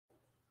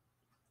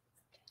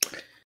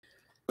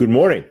Good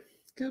morning.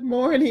 Good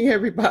morning,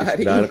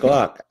 everybody. 9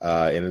 o'clock,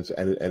 and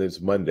it's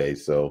Monday.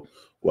 So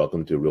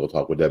welcome to Real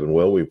Talk with Deb and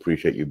Will. We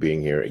appreciate you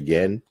being here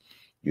again.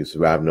 You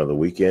survived another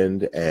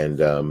weekend,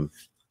 and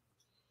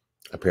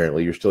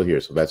apparently you're still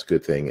here. So that's a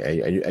good thing.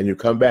 And you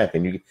come back,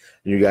 and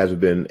you guys have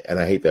been. And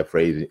I hate that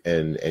phrase.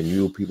 And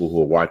you people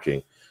who are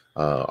watching,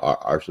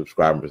 our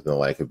subscribers and the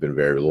like have been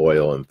very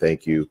loyal. And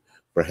thank you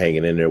for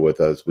hanging in there with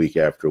us week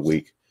after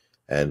week.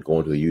 And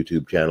going to the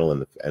YouTube channel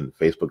and the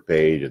Facebook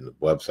page and the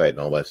website and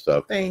all that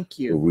stuff. Thank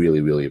you. We really,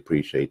 really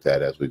appreciate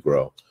that as we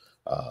grow,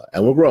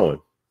 and we're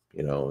growing.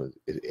 You know,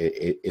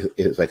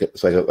 it's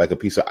like a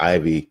piece of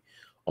ivy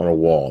on a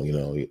wall. You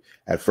know,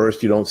 at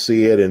first you don't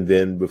see it, and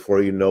then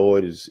before you know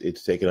it,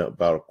 it's taking up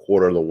about a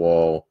quarter of the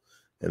wall,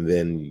 and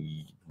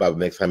then by the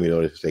next time you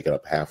know it, it's taking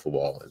up half the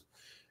wall.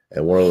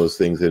 And one of those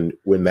things, and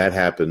when that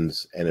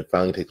happens, and it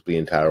finally takes the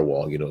entire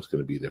wall, you know, it's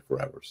going to be there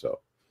forever. So.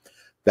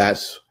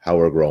 That's how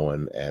we're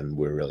growing, and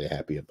we're really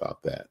happy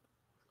about that.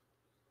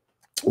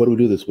 What do we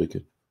do this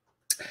weekend?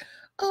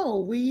 Oh,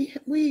 we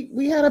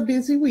had a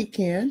busy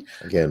weekend.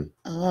 Again,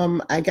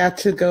 I got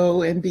to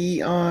go and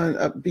be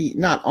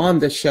not on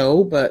the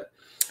show, but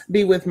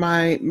be with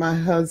my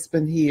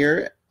husband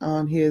here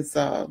on his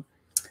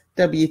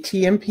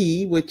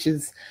WTMP, which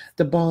is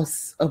the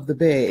Boss of the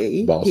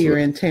Bay here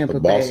in Tampa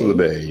Bay. Boss of the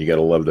Bay. You got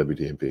to love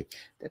WTMP.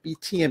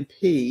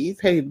 WTMP.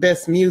 Play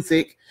best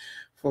music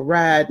for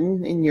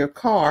riding in your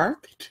car.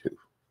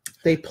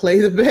 They play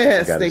the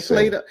best. They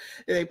play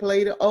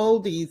the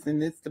oldies,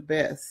 and it's the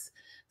best.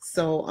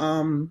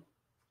 So,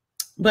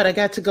 but I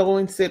got to go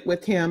and sit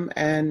with him,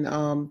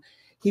 and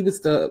he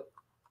was the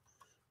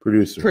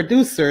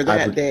producer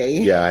that day.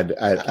 Yeah,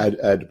 I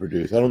had to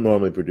produce. I don't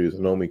normally produce. I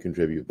normally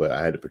contribute, but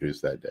I had to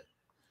produce that day.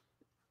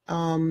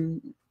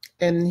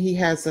 And he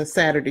has a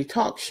Saturday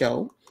talk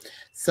show.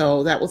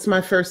 So that was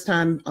my first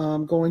time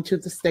going to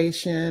the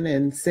station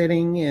and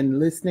sitting and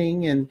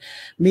listening and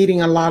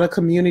meeting a lot of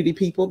community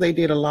people. They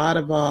did a lot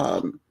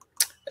of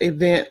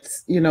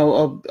events, you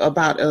know,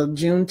 about a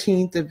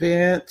Juneteenth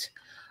event.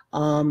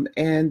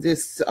 And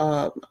this,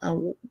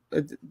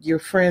 your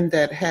friend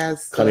that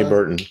has Connie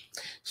Burton,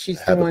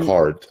 she's doing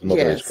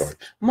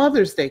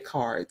Mother's Day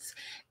cards.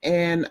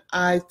 And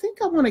I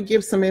think I want to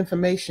give some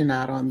information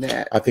out on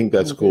that. I think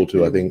that's cool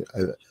too.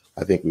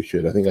 I think we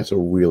should. I think that's a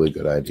really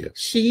good idea.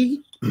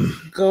 She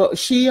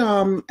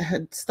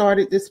had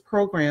started this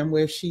program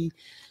where she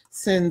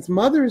sends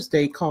Mother's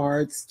Day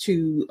cards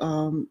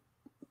to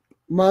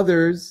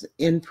mothers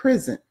in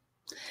prison.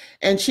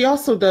 And she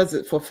also does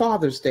it for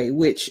Father's Day,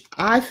 which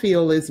I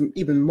feel is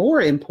even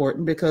more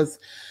important because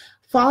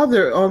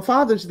on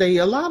Father's Day,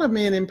 a lot of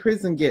men in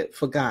prison get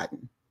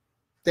forgotten.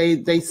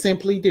 They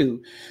simply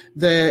do.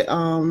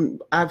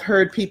 I've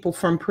heard people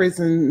from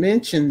prison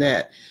mention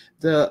that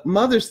the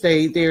Mother's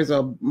Day, there's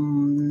a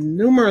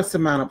numerous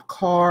amount of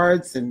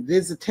cards and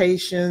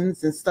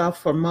visitations and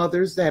stuff for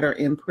mothers that are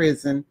in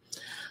prison.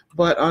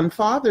 But on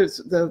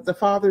fathers, the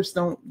fathers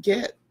don't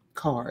get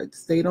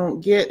cards. They don't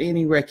get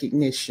any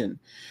recognition.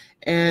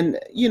 And,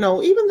 you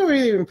know, even though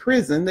they're in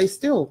prison, they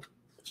still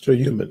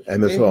human,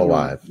 and they're still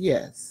alive.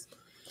 Yes.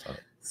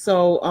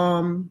 So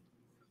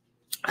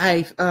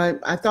I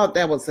thought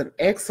that was an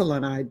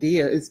excellent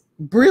idea. It's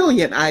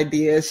brilliant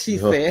idea, she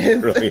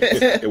says.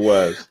 It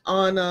was.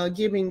 On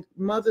giving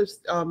Mother's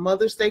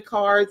Day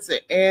cards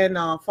and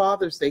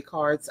Father's Day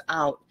cards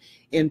out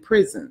in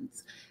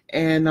prisons.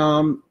 And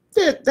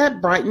that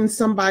brightens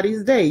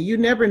somebody's day. You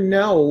never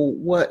know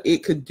what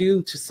it could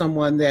do to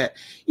someone that,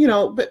 you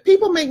know, but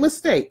people make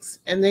mistakes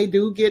and they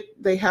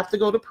have to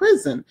go to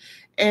prison.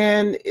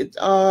 And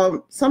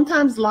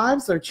sometimes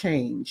lives are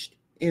changed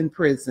in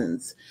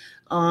prisons.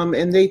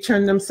 And they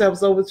turn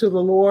themselves over to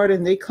the Lord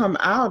and they come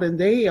out and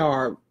they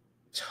are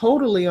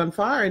totally on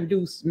fire and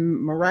do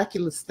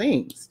miraculous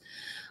things.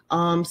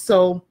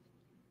 So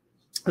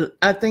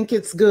I think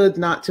it's good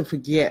not to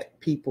forget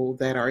people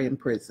that are in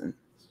prison.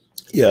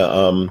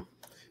 Yeah.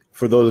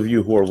 For those of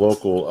you who are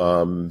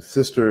local,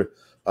 sister,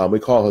 we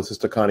call her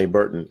Sister Connie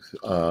Burton,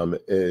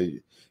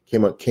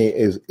 came up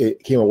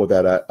with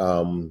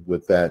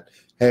that.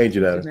 Hey,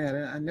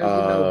 Janetta. I know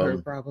you know her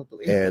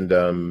probably. And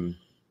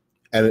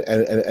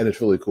it's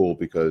really cool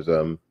because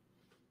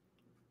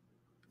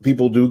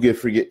people do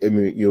get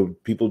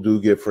people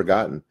do get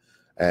forgotten,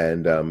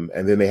 and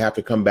then they have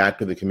to come back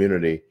to the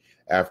community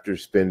after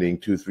spending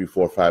 2, 3,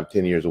 4, 5,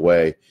 10 years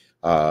away,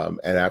 and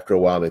after a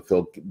while they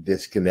feel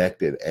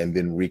disconnected, and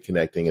then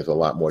reconnecting is a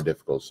lot more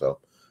difficult. So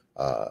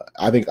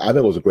I think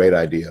it was a great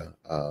idea.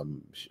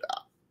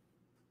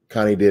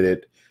 Connie did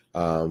it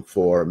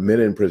for men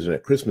in prison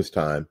at Christmas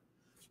time,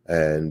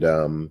 and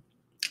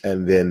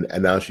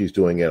now she's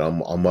doing it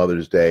on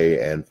Mother's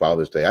Day and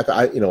Father's Day.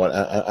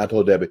 I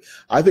told Debbie,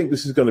 I think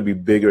this is going to be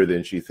bigger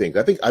than she thinks.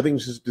 I think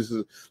this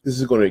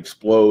is going to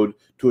explode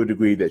to a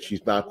degree that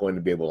she's not going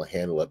to be able to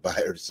handle it by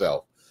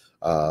herself.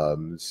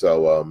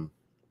 So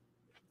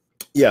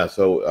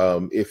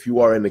if you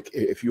are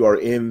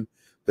in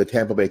the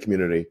Tampa Bay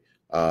community,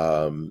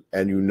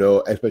 and you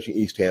know, especially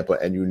East Tampa,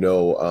 and you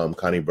know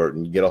Connie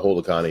Burton, get a hold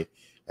of Connie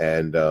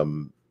and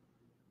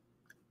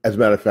As a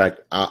matter of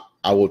fact,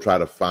 I will try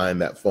to find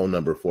that phone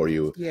number for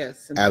you.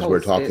 Yes, and as we're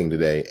post talking it.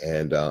 today,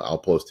 and I'll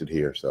post it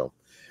here. So,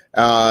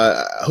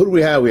 who do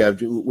we have? We have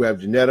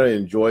Janetta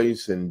and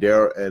Joyce and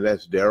Daryl, and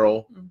that's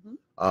Daryl,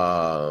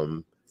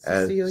 and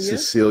Cecilia.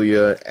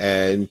 Cecilia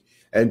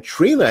and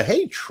Trina.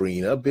 Hey,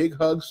 Trina, big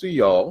hugs to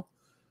y'all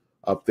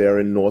up there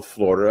in North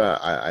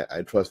Florida.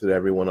 I trust that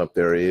everyone up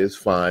there is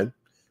fine.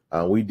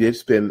 We did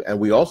spend, and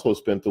we also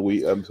spent the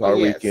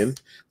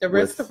weekend. The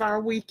rest of our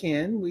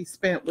weekend we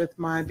spent with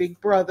my big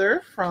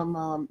brother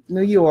from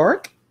New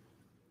York,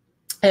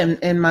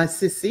 and my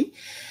sissy,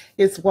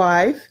 his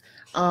wife,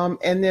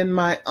 and then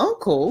my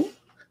uncle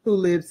who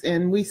lives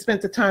we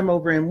spent the time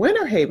over in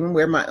Winter Haven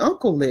where my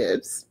uncle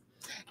lives.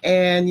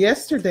 And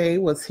yesterday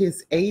was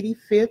his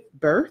 85th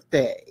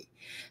birthday.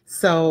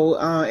 So,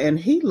 and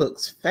he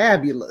looks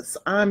fabulous.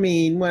 I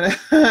mean, when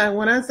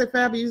I say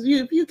fabulous,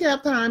 if you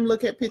have time,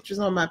 look at pictures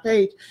on my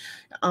page.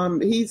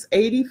 He's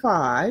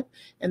 85,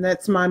 and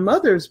that's my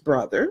mother's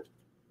brother.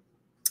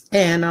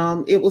 And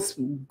it was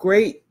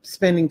great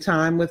spending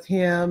time with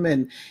him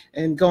and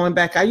going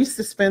back. I used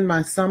to spend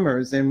my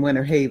summers in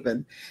Winter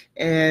Haven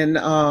and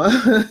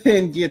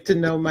and get to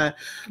know my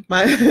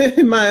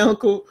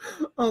uncle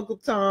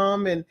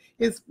Tom and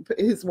his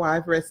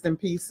wife, rest in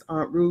peace,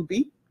 Aunt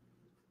Ruby.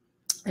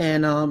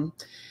 And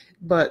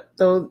but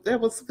though that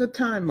was a good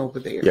time over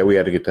there. Yeah, we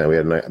had a good time. We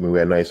had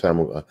a nice time,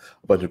 a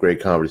bunch of great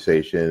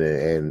conversation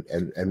and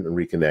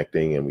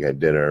reconnecting, and we had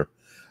dinner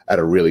at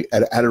a really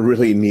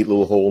neat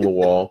little hole in the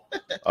wall.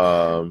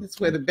 That's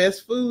where the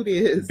best food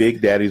is. Big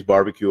Daddy's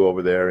Barbecue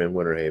over there in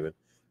Winter Haven.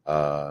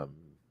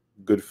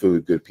 Good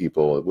food, good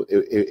people.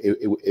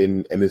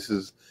 And this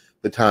is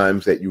the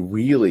times that you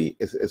really,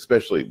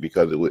 especially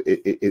because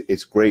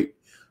it's great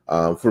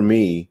for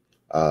me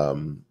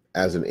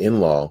as an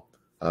in-law,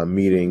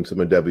 meeting some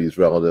of Debbie's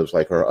relatives,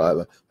 like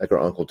her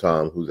Uncle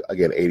Tom, who's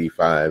again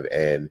 85,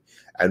 and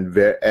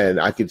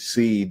I could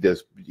see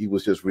this. He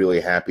was just really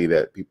happy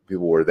that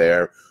people were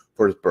there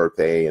for his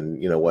birthday,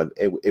 and you know what,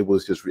 it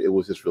was just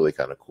really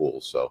kind of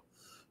cool. So,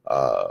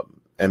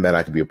 and that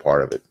I could be a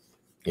part of it,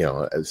 you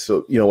know. And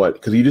so you know what,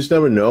 because you just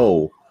never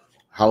know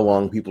how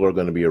long people are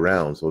going to be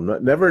around. So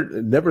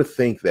never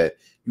think that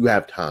you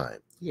have time.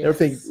 Yes. Never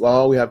think,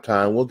 well, we have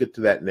time. We'll get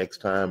to that next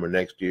time or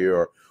next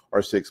year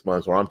or 6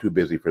 months, or I'm too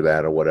busy for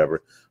that or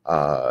whatever.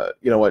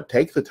 You know what?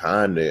 Take the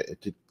time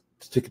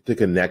to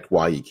connect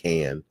while you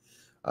can,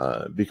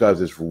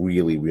 because it's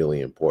really,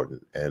 really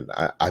important. And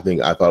I thought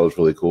it was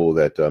really cool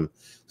that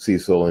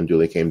Cecil and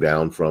Julie came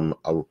down from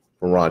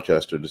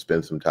Rochester to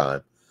spend some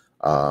time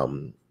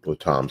with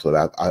Tom. So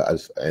that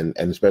and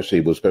especially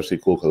it was especially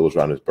cool because it was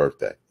around his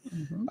birthday.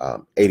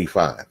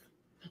 85.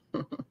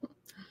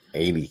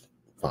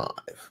 85.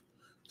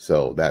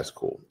 So that's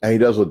cool, and he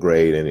does look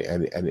great,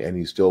 and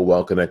he's still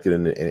well connected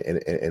in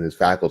his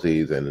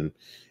faculties, and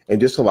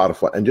just a lot of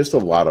fun,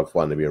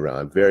 to be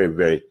around. Very,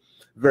 very,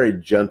 very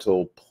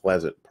gentle,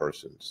 pleasant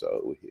person.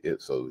 So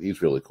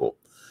he's really cool.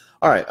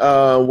 All right,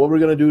 what we're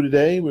going to do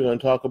today, we're going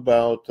to talk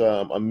about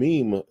a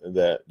meme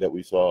that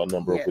we saw a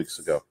number of weeks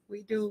ago.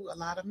 We do a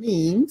lot of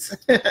memes,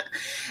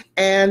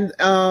 and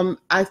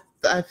I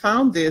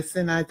found this,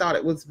 and I thought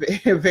it was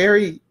very,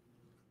 very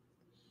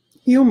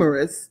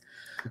humorous.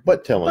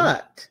 But telling.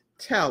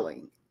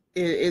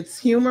 It's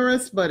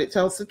humorous, but it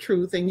tells the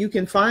truth. And you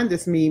can find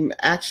this meme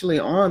actually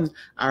on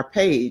our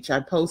page.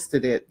 I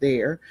posted it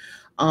there.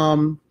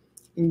 Do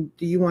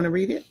you want to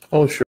read it?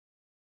 Oh, sure.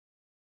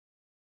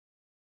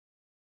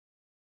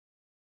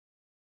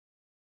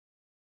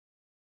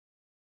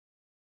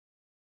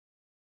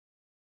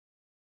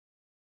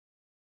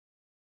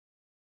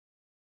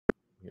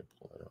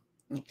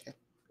 Okay.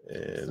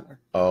 And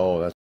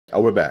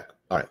we're back.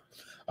 All right.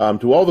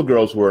 To all the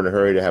girls who are in a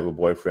hurry to have a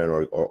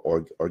boyfriend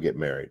or get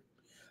married,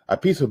 a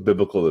piece of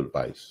biblical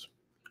advice.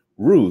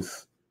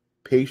 Ruth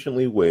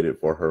patiently waited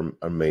for her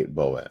mate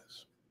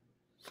Boaz.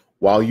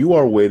 While you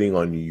are waiting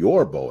on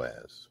your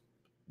Boaz,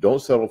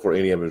 don't settle for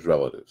any of his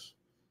relatives.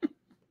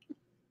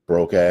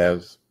 Broke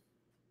ass,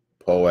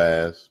 po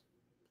ass,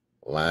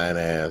 lying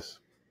ass,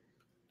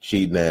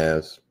 cheating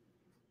ass,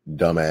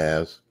 dumb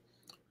ass,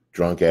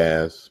 drunk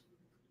ass,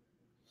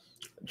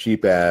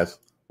 cheap ass,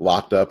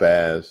 locked up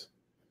ass,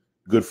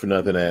 good for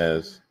nothing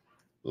ass,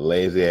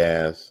 lazy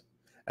ass,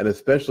 and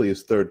especially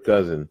his third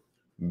cousin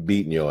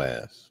beating your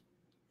ass.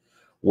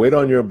 Wait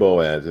on your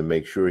Boaz and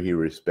make sure he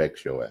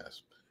respects your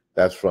ass.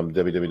 That's from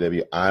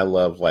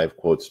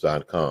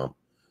www.ilovelifequotes.com.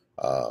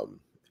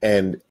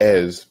 And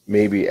as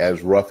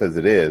rough as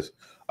it is,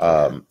 it's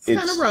kind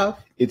of rough.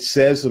 It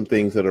says some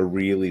things that are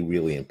really,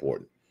 really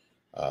important.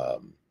 I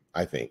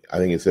think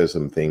it says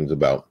some things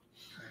about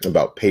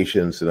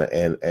patience,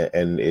 and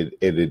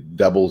it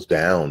doubles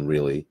down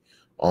really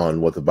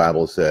on what the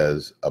Bible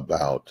says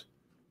about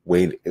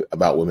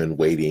women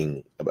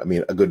waiting. I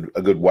mean, a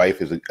good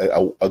wife is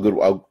a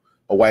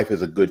wife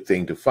is a good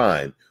thing to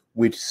find,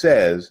 which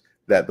says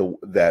that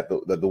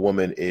the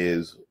woman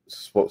is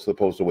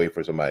supposed to wait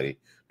for somebody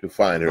to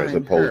find her, as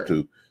opposed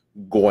to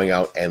going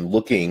out and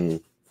looking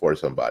for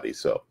somebody.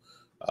 So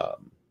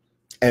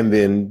and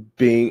then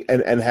being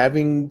and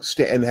having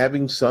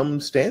some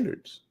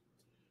standards,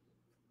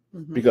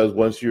 because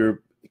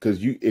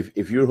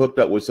if you're hooked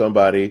up with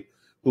somebody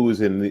who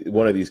is in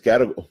one of these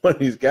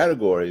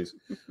categories,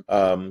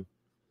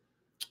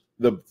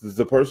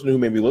 the person who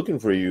may be looking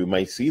for you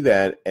might see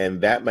that, and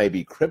that might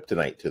be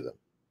kryptonite to them.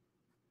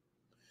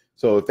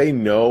 So if they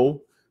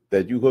know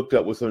that you hooked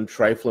up with some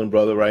trifling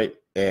brother, right,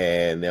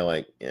 and they're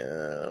like, yeah,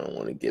 I don't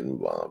want to get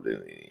involved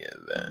in any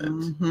of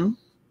that,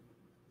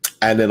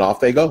 and then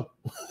off they go.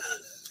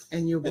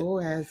 And your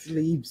Boaz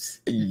leaves.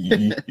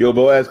 Your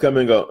Boaz come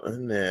and go,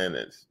 man,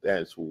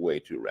 that's way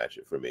too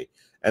ratchet for me.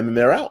 And then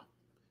they're out.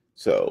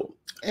 So,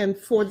 and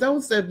for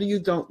those of you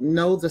who don't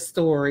know the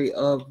story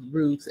of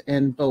Ruth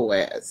and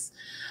Boaz,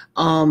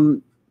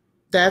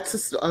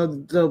 that's a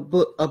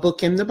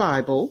book in the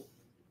Bible.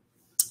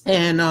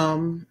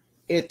 And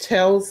it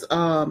tells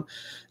the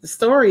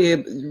story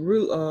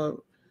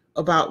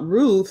about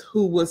Ruth,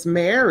 who was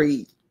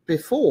married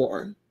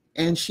before,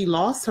 and she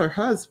lost her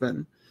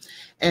husband.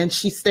 And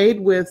she stayed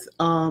with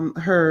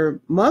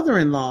her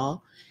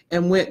mother-in-law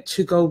and went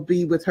to go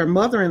be with her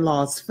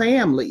mother-in-law's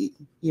family.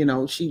 You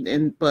know,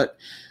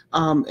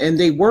 and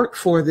they worked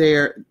for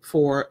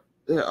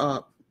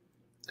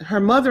her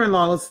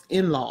mother-in-law's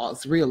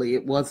in-laws. Really,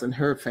 it wasn't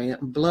her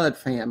blood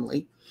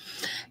family.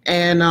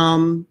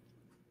 And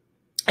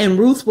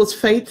Ruth was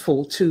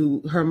faithful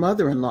to her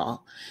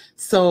mother-in-law,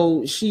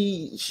 so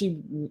she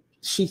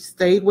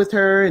stayed with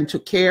her and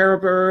took care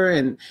of her,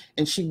 and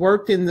she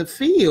worked in the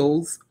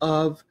fields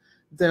of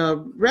the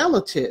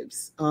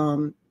relatives.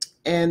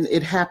 And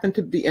it happened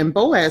to be, and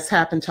Boaz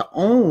happened to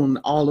own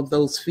all of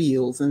those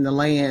fields and the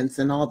lands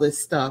and all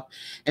this stuff.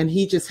 And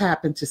he just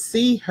happened to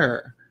see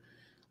her,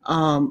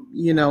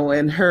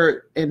 and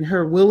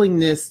her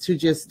willingness to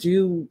just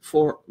do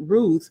for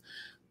Ruth,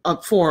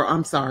 for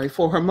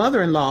her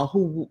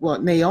mother-in-law,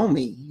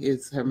 Naomi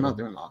is her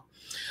mother-in-law,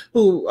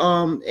 who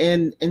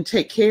and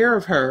take care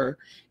of her,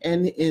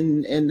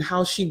 and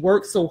how she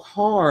worked so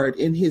hard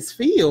in his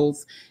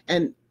fields,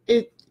 and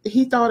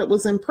he thought it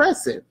was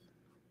impressive.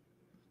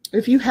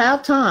 If you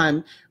have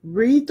time,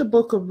 read the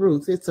book of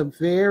Ruth. It's a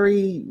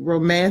very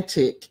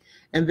romantic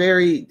and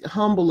very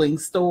humbling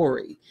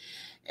story,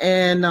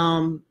 and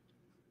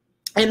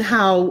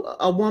how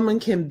a woman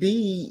can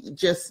be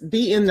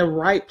in the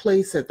right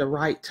place at the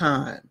right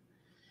time.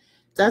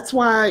 That's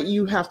why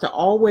you have to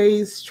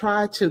always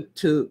try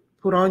to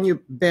put on your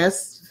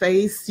best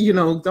face.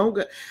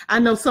 I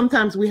know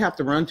sometimes we have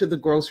to run to the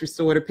grocery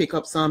store to pick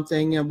up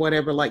something and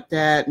whatever like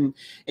that. And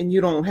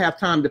you don't have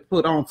time to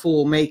put on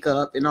full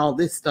makeup and all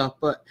this stuff.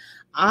 But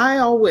my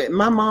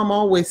mom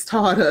always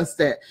taught us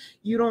that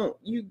you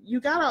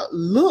gotta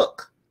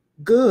look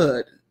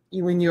good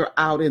when you're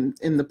out in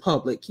the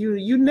public.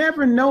 You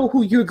never know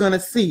who you're going to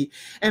see.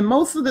 And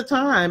most of the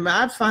time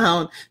I've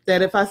found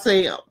that if I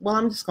say, well,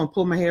 I'm just going to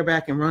pull my hair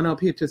back and run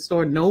up here to the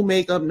store, no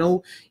makeup,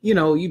 no,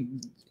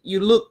 you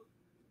look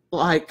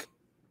like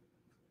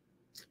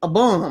a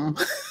bum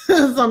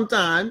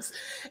sometimes,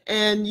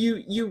 and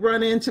you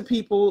run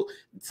into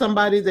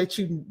somebody that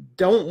you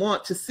don't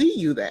want to see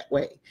you that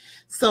way.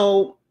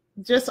 So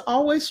just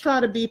always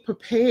try to be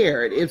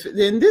prepared.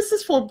 And this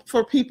is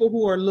for people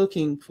who are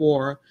looking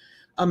for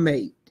a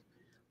mate.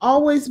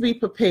 Always be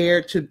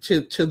prepared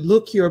to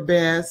look your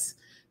best,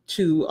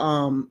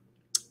 to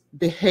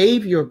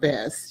behave your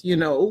best. You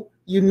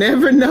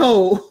never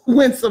know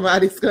when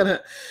somebody's gonna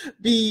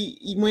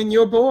be, when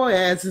your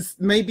Boaz is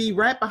maybe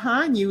right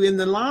behind you in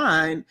the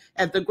line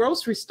at the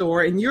grocery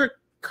store, and you're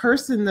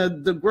cursing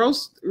the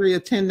grocery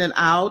attendant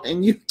out,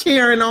 and you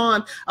carrying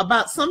on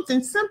about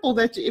something simple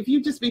that if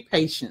you just be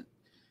patient.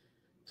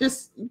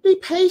 Just be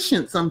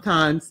patient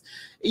sometimes,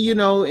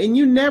 and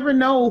you never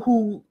know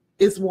who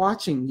is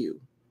watching you.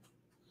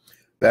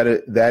 That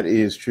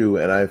is true,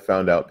 and I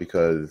found out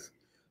because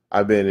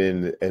I've been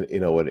in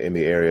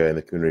the area, in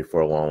the community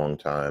for a long, long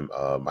time.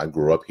 I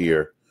grew up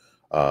here,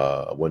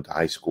 went to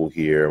high school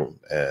here,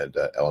 and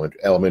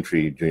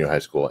elementary, junior high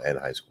school, and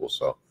high school.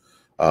 So,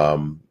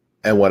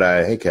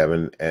 hey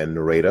Kevin and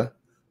Narita,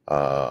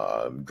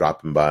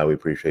 dropping by. We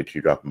appreciate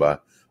you dropping by.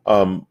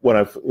 What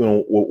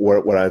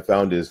I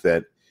found is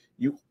that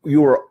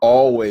you are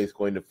always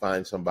going to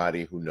find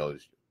somebody who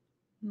knows you.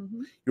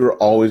 Mm-hmm. You're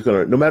always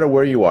going to, no matter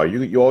where you are,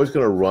 you're always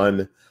going to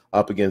run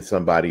up against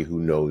somebody who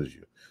knows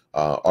you.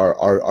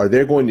 Are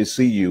they going to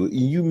see you?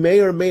 You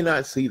may or may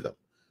not see them.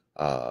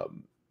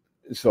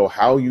 So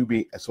how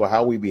we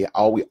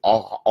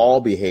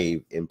all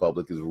behave in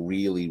public is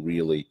really,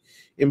 really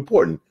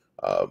important.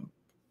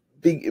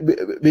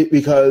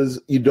 Because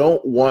you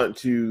don't want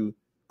to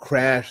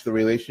crash the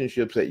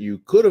relationships that you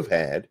could have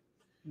had,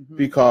 mm-hmm.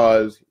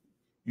 because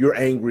you're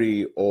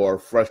angry or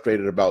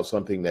frustrated about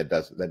something that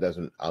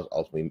doesn't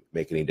ultimately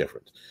make any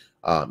difference.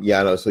 I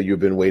know. So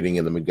you've been waiting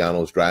in the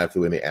McDonald's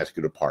drive-thru and they ask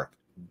you to park.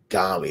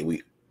 Golly,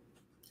 we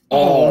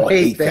all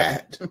hate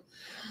that.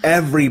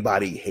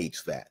 Everybody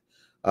hates that.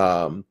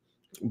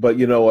 But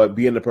you know what?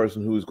 Being the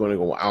person who's going to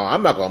go, oh,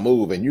 I'm not going to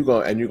move, and you're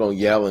going to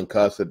yell and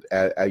cuss at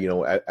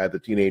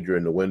the teenager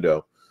in the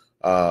window.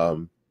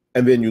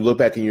 And then you look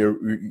back in your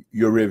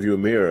rearview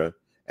mirror,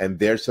 and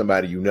there's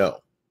somebody you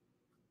know,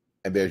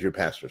 and there's your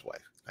pastor's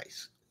wife.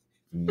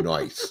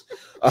 Nice,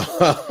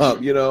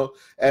 you know,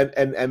 and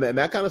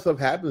that kind of stuff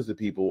happens to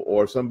people,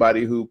 or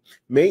somebody who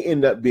may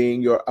end up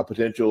being a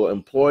potential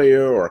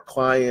employer or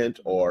client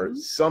or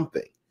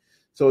something.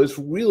 So it's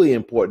really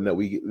important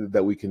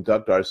that we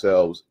conduct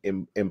ourselves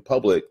in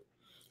public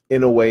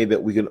in a way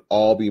that we can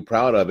all be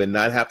proud of, and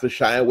not have to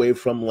shy away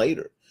from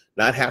later,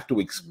 not have to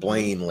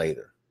explain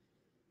later.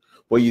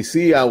 Well, you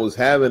see, I was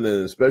having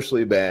an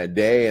especially bad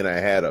day, and I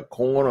had a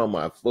corn on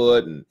my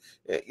foot, and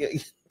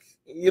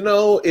you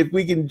know, if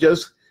we can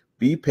just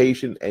be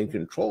patient and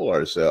control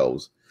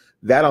ourselves,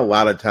 that a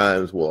lot of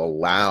times will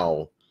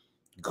allow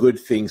good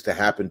things to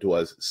happen to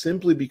us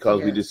simply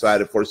because we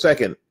decided for a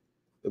second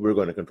that we're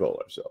going to control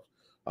ourselves,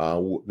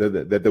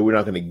 that we're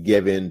not going to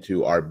give in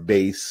to our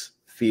base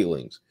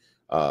feelings.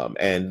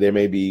 And there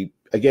may be,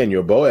 again,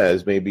 your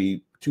Boaz may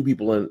be two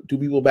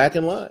people back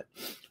in line.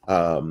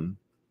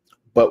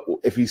 But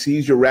if he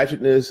sees your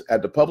ratchetness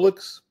at the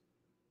Publix,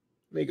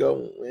 they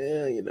go,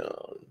 well, you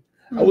know,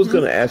 I was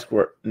going to ask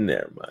for,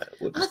 never mind.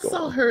 We'll I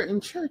saw her in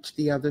church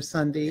the other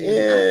Sunday.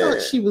 Yeah. I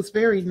thought she was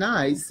very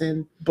nice,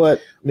 but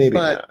maybe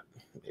not.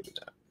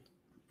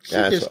 She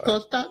just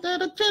cussed out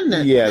that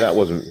attendant. Yeah, that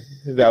wasn't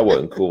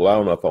cool. I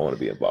don't know if I want to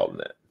be involved in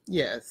that.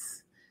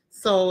 Yes.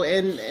 So,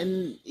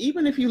 and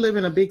even if you live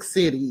in a big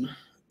city,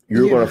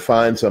 you're going to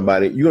find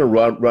somebody. You're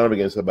going to run up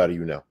against somebody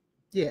you know.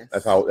 Yes.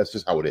 That's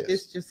just how it is.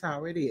 It's just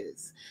how it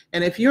is.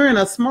 And if you're in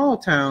a small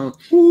town,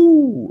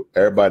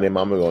 everybody and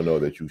mama gonna know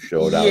that you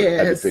showed out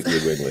at the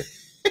Piggly Wiggly.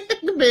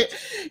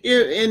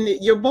 And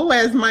your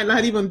Boaz might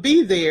not even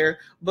be there,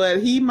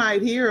 but he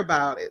might hear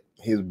about it.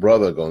 His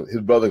brother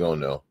gonna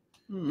know.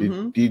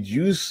 Did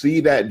you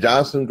see that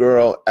Johnson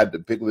girl at the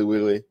Piggly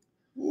Wiggly?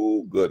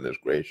 Oh, goodness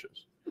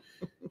gracious.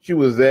 She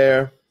was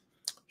there.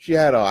 She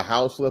had a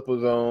house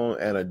slippers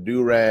on and a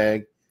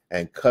do-rag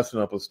and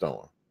cussing up a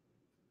storm.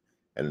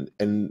 And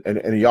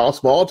y'all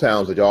small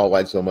towns that y'all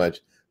like so much,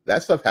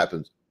 that stuff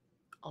happens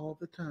all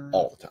the time.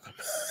 All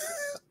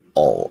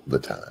the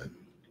time.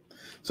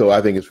 So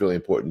I think it's really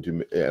important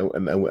to,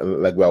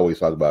 and like we always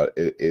talk about,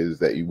 is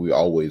that we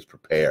always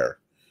prepare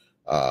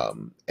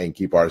and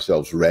keep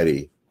ourselves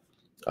ready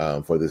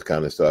for this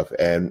kind of stuff.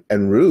 And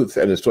Ruth,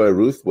 and the story of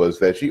Ruth was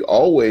that she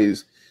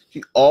always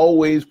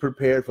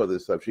prepared for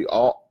this stuff. She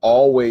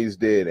always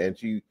did, and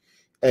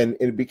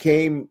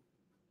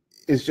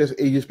it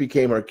just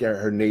became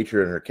her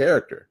nature and her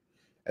character.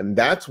 And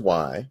that's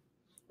why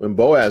when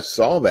Boaz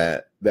saw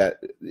that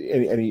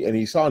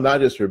he saw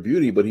not just her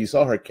beauty, but he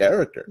saw her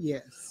character.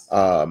 Yes.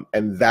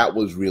 And that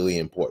was really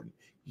important.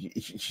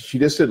 She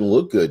just didn't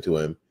look good to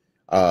him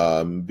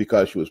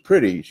because she was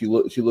pretty. She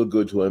looked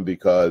good to him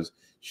because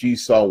he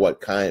saw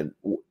what kind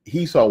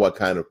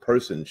of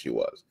person she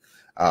was.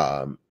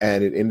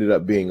 And it ended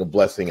up being a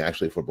blessing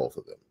actually for both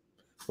of them.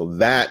 So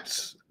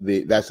that's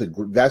the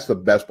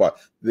best part.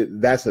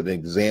 That's an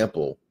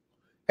example.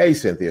 Hey,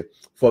 Cynthia,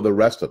 for the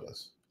rest of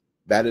us,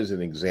 that is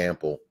an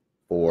example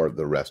for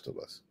the rest of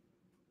us.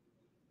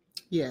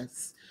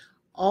 Yes.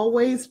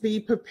 Always be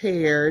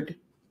prepared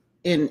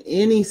in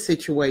any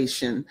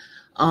situation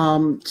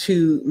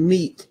to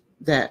meet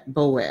that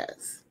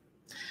Boaz.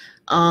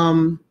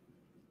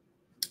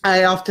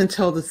 I often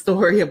tell the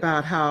story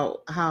about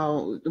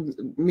how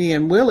me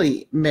and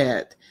Willie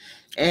met,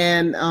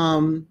 and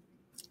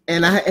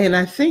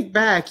I think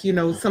back, you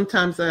know,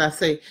 sometimes I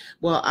say,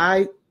 well,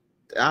 I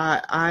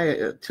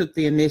took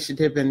the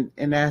initiative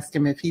and asked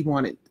him if he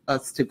wanted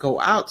us to go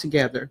out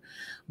together,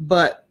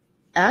 but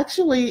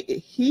actually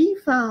he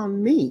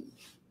found me,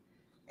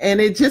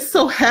 and it just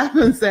so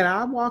happens that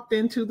I walked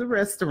into the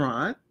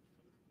restaurant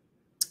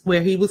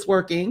where he was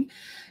working.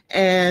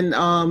 And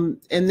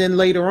then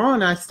later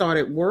on, I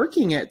started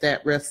working at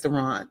that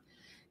restaurant,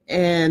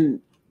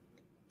 and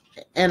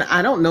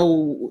I don't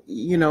know,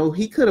 you know,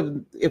 he could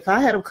have, if I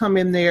had come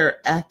in there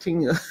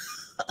acting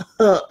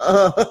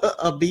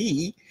a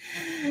bee,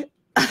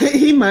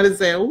 he might have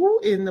said, "Who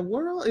in the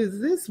world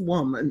is this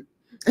woman,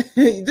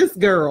 this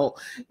girl?"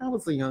 I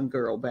was a young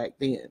girl back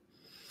then,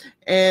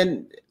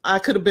 and I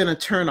could have been a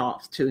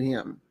turnoff to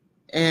him.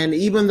 And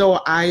even though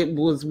I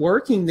was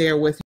working there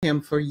with him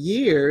for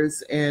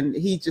years and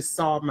he just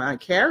saw my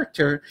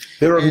character.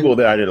 There were people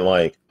there I didn't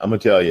like. I'm going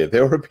to tell you,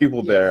 there were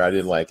people there I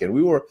didn't like. And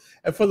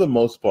for the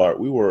most part,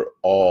 we were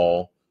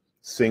all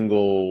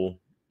single,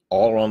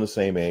 all around the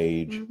same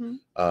age.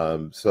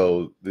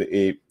 So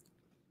there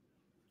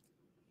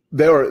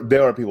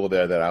were people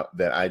there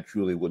that I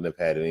truly wouldn't have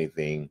had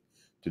anything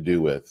to do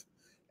with.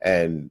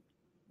 And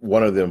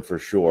one of them for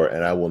sure,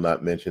 and I will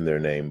not mention their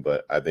name,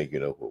 but I think you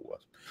know who it was.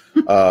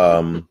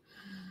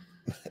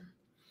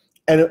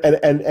 And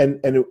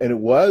it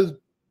was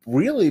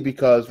really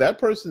because that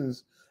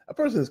person's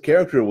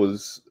character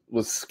was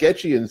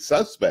sketchy and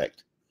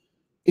suspect.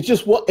 It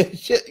just was.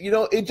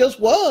 It just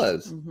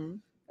was.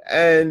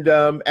 And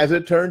as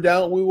it turned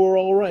out, we were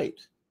all right.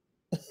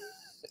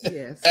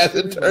 Yes. As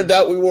it turned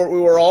out, we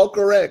were all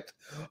correct.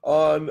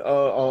 on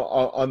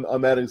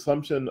that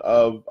assumption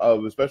of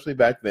especially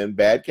back then,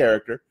 bad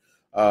character,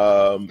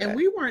 and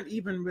we weren't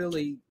even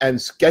really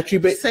and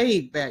sketchy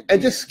saved back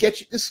and then. just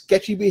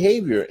sketchy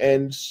behavior,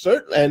 and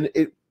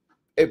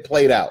it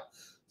played out.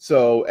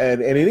 So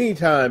and at any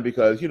time,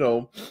 because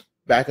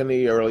back in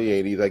the early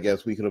 '80s, I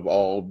guess we could have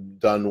all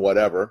done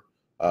whatever.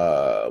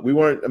 We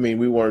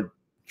weren't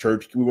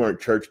church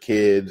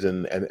kids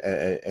and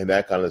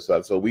that kind of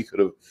stuff. So we could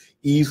have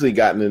easily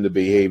gotten into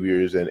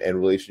behaviors and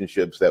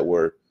relationships that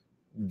were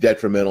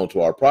detrimental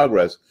to our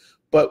progress.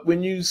 But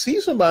when you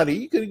see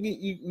somebody,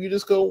 you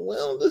just go,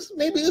 well,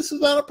 maybe this is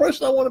not a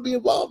person I want to be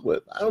involved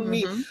with. I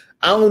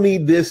don't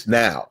need this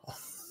now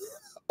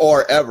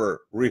or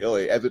ever,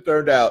 really. As it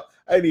turned out,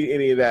 I didn't need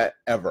any of that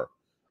ever.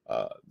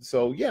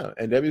 So yeah,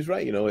 and Debbie's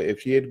right. If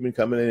she had been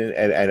coming in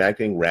and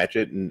acting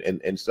ratchet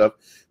and stuff,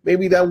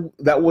 maybe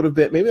that would have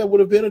been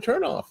a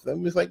turnoff.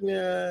 Then it's like,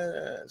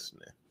 nah,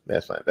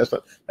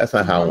 that's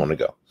not how I want to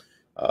go.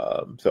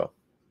 So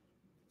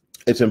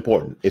it's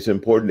important. It's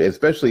important,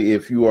 especially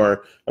if you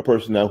are a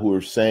person now who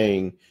are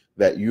saying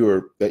that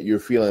you're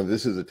feeling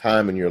this is a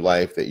time in your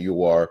life that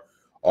you are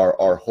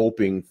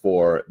hoping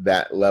for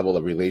that level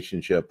of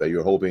relationship, that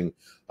you're hoping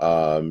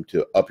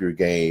to up your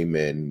game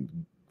and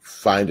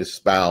find a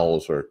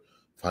spouse or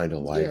find a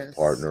life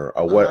partner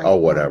or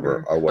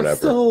whatever, a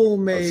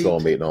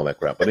soulmate and all that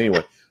crap. But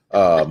anyway,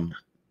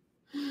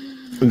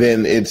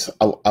 then it's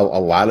a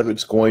lot of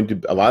it's going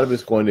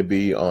to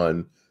be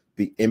on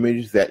the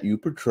image that you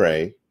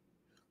portray,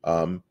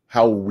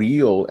 how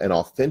real and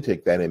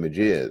authentic that image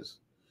is,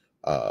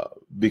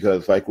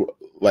 because like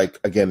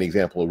again, the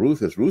example of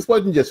Ruth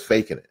wasn't just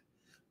faking it.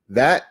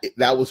 That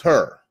was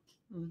her.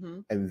 Mm-hmm.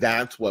 And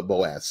that's what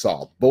Boaz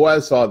saw.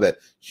 Boaz saw that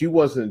she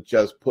wasn't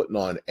just putting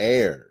on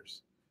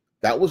airs.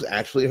 That was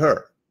actually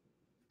her.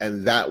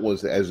 And that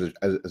was as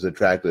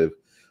attractive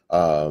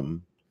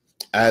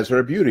as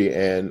her beauty.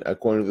 And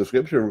according to the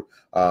scripture,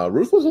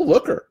 Ruth was a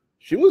looker.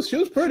 She was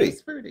pretty.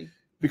 She's pretty.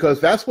 Because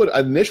that's what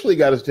initially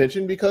got his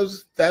attention,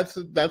 because that's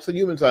the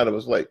human side of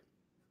us, like,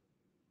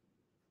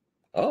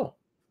 oh.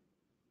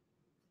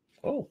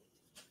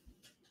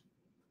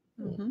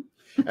 Mm-hmm.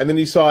 And then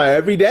he saw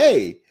every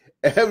day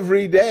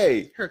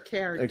her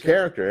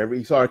character.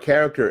 He saw her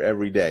character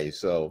every day.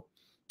 So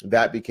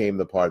that became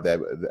the part that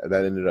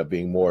ended up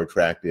being more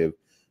attractive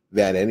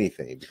than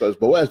anything, because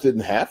Boaz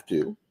didn't have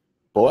to.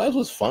 Boaz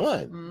was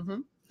fine. Mm-hmm.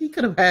 He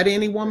could have had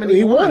any woman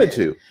he wanted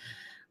to.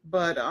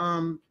 But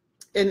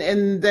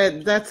and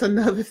that's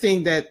another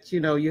thing that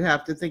you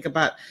have to think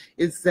about,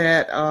 is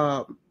that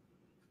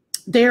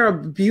there are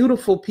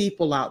beautiful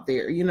people out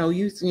there.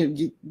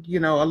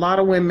 A lot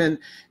of women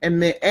and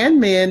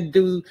men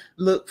do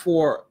look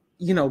for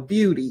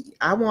beauty.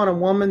 I want a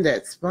woman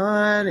that's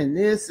fun and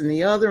this and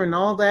the other and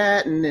all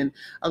that. And then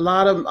a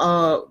lot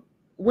of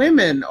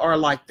women are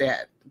like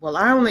that.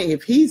 Well,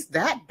 if he's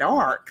that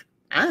dark,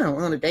 I don't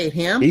want to date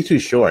him. He's too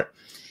short.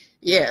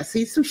 Yes,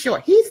 he's too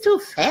short. He's too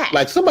fat.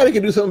 Like, somebody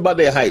can do something about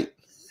their height.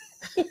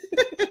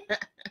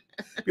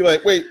 Be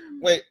like, wait.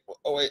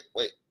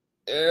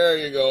 There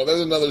you go.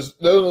 There's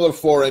another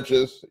 4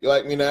 inches. You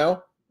like me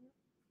now?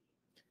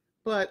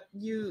 But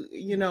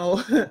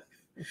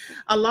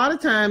a lot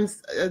of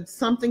times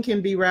something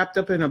can be wrapped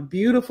up in a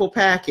beautiful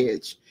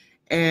package,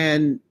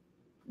 and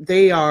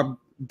they are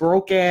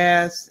broke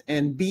ass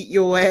and beat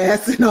your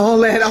ass and all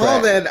that,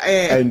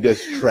 and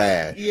just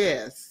trash.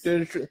 Yes,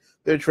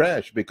 they're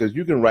trash, because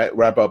you can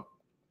wrap up,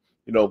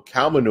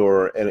 cow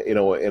manure in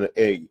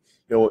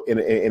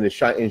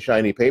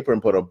shiny paper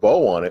and put a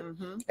bow on it,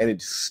 mm-hmm. and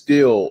it'd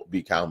still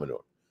be cow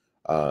manure,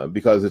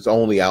 because it's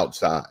only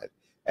outside,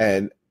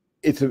 and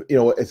it's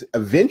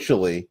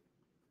eventually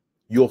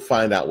you'll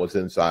find out what's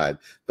inside.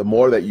 The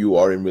more that you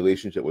are in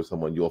relationship with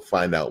someone, you'll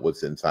find out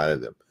what's inside of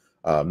them,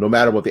 no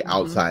matter what the mm-hmm.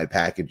 outside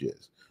package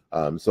is.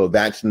 So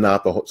that's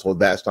not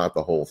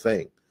the whole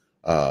thing.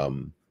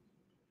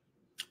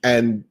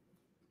 And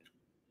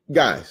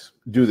guys,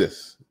 do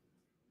this.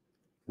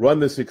 Run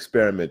this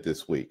experiment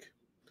this week.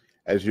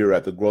 As you're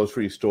at the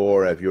grocery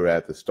store, if you're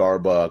at the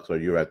Starbucks, or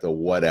you're at the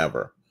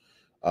whatever,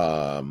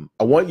 I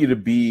want you to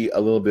be a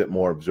little bit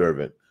more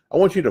observant. I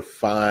want you to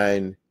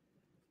find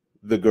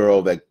the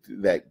girl that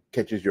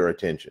catches your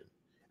attention,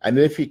 and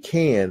if you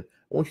can,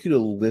 I want you to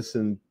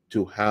listen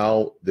to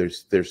how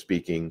they're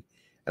speaking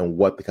and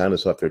what the kind of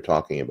stuff they're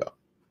talking about,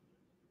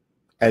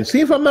 and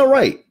see if I'm not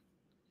right.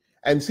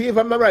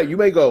 You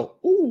may go,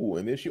 ooh,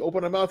 and then she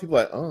open her mouth. You're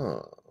like,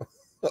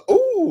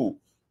 ooh,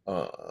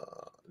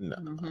 no.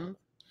 Mm-hmm.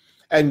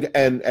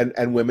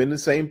 And women, the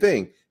same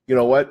thing. You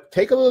know what?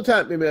 Take a little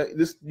time.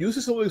 Use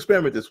this little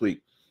experiment this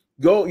week.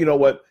 Go. You know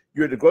what?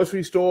 You're at the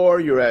grocery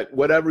store. You're at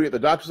whatever. You're at the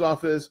doctor's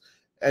office,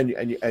 and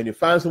you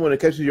find someone that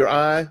catches your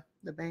eye.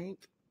 The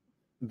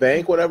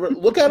bank, whatever.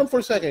 Look at them for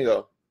a second. And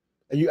go,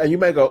 and you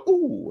might go,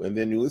 ooh, and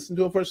then you listen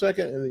to them for a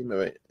second, and then you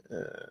might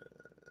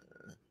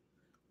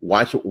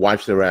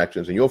watch their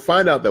actions, and you'll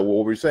find out that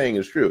what we're saying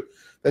is true.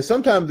 That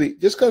sometimes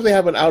just because they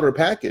have an outer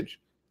package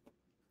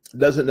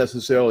doesn't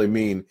necessarily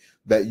mean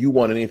that you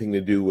want anything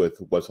to do with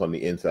what's on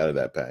the inside of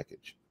that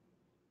package.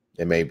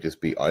 It may just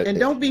be, and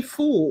don't be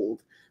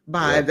fooled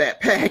by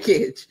that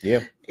package. Yeah.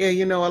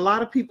 You know, a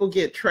lot of people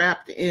get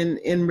trapped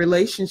in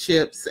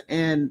relationships,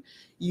 and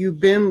you've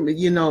been,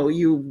 you know,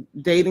 you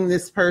dating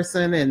this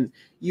person and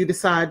you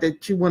decide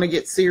that you want to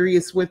get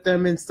serious with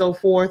them and so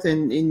forth.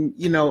 And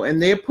you know,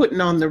 and they're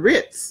putting on the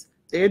Ritz.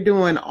 They're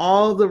doing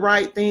all the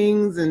right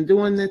things and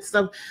doing this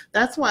stuff.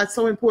 That's why it's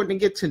so important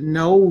to get to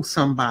know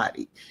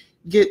somebody,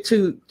 get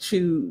to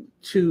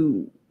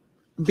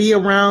be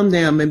around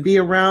them and be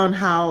around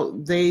how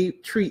they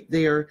treat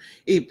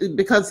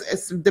because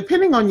it's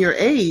depending on your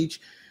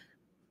age,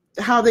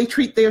 how they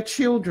treat their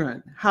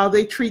children, how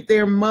they treat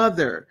their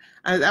mother.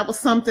 That was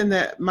something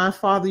that my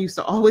father used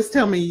to always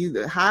tell me.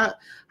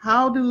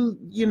 How do,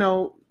 you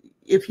know,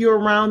 if you're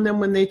around them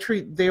when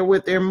they're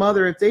with their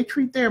mother, if they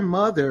treat their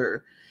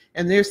mother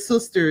and their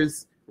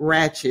sisters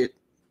ratchet,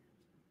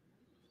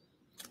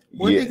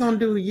 what are they gonna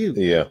do to you?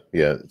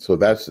 Yeah. So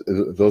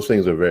those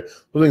things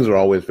are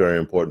always very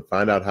important.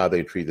 Find out how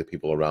they treat the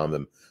people around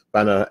them.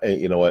 Find out,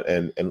 you know what,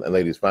 and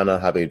ladies, find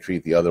out how they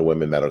treat the other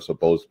women that are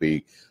supposed to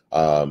be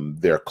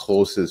their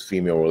closest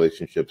female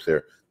relationships,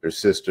 their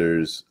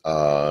sisters,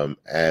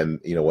 and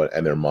you know what,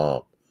 and their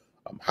mom.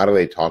 How do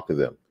they talk to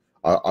them?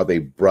 Are they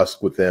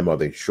brusque with them? Are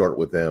they short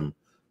with them?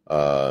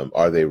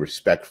 Are they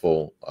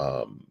respectful?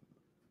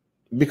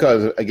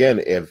 Because again,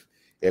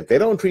 if they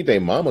don't treat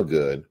their mama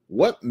good,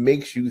 what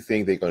makes you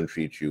think they're going to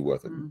treat you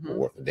worth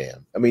a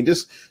damn? I mean,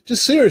 just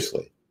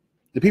seriously,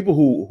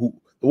 the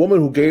woman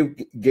who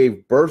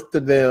gave birth to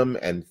them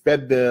and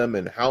fed them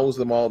and housed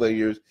them all their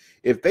years,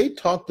 if they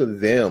talk to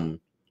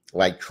them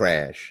like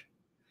trash,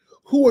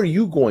 who are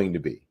you going to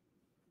be?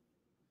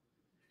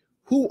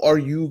 Who are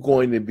you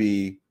going to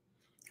be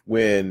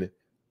when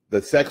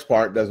the sex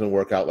part doesn't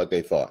work out like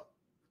they thought?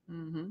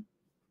 Mm-hmm.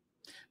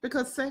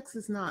 Because sex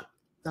is not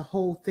the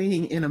whole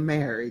thing in a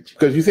marriage.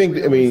 Because you think,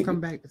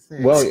 come back to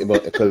sex. Well,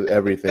 because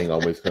everything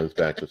always comes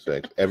back to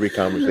sex. Every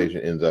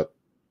conversation ends up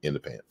in the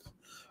pants.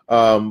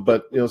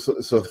 But you know,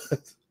 so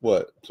that's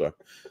what. Sorry,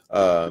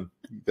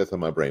 that's how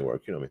my brain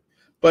works. You know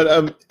what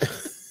I mean?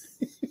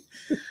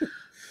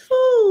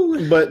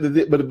 But but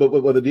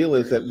the deal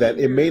is that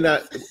it may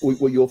not.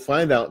 Well, you'll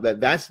find out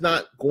that's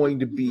not going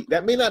to be.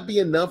 That may not be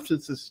enough to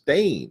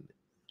sustain.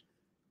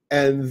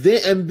 And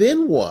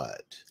then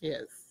what?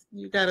 Yes.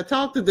 You got to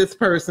talk to this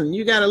person.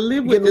 You got to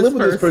live with this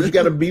person. You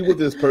got to be with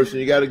this person.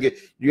 You got to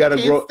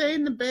grow. Stay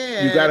in the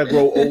bed. You got to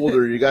grow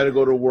older. You got to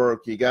go to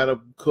work. You got to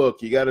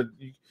cook. You got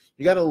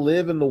to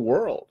live in the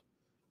world.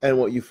 And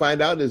what you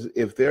find out is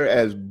if they're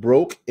as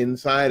broke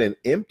inside and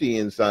empty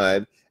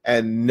inside,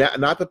 and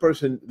not the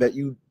person that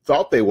you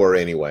thought they were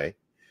anyway,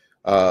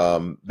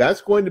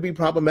 that's going to be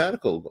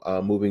problematical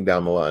moving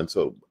down the line.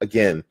 So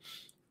again,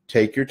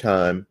 take your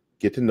time,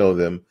 get to know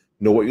them,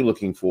 know what you're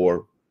looking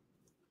for.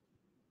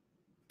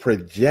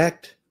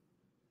 Project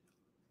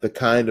the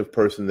kind of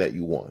person that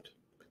you want,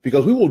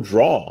 because we will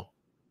draw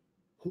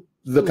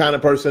the kind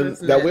of person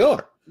that we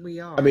are. We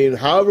are. I mean,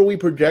 however we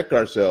project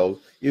ourselves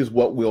is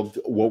what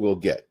we'll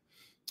get.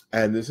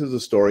 And this is a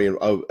story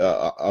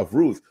of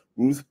Ruth.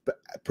 Ruth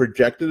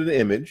projected an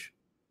image,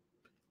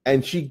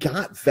 and she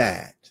got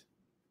that.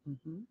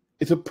 Mm-hmm.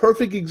 It's a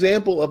perfect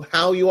example of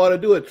how you ought to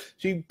do it.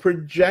 She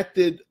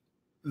projected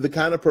the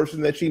kind of person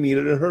that she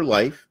needed in her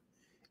life,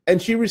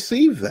 and she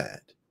received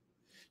that.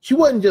 She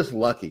wasn't just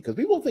lucky, because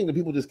people think that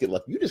people just get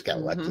lucky. You just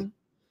got lucky.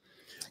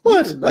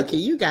 What? Lucky,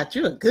 you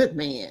a good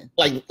man.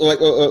 Like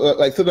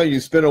sometimes you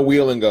spin a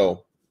wheel and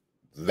go,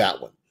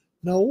 that one.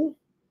 No.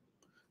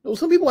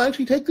 Some people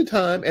actually take the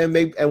time, and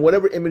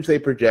whatever image they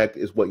project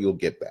is what you'll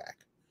get back.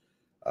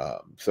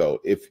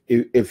 So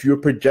if you're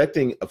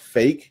projecting a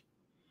fake,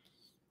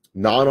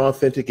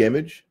 non-authentic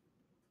image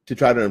to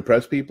try to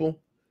impress people,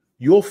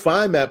 you'll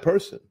find that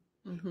person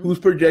who's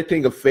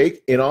projecting a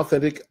fake,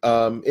 inauthentic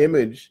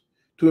image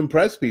to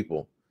impress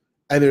people,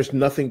 and there's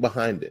nothing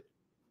behind it.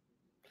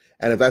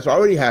 And if that's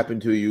already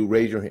happened to you,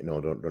 raise your hand. No,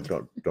 don't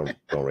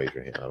raise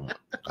your hand.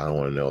 I don't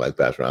want to know. Like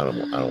Pastor, I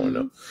don't want to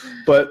know.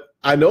 But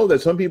I know that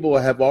some people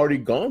have already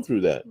gone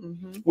through that,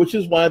 which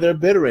is why they're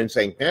bitter and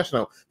saying, "Pastor,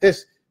 no,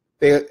 this."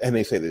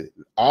 They say that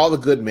all the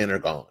good men are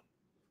gone.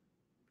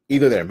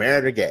 Either they're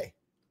married or gay.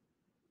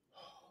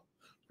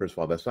 First of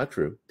all, that's not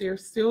true.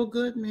 There's still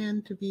good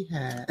men to be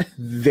had.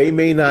 They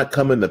may not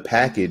come in the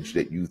package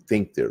that you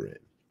think they're in.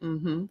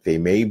 Mm-hmm. They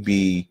may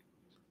be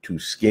too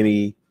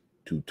skinny,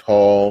 too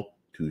tall,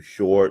 too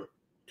short,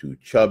 too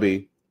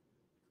chubby.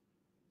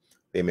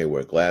 They may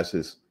wear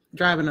glasses.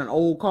 Driving an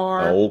old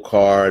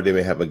car. They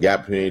may have a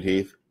gap between their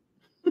teeth.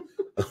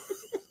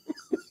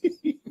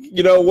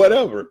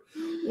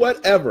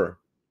 Whatever.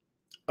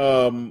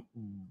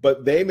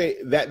 But they may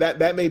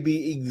that may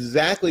be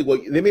exactly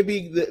what they may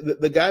be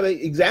the guy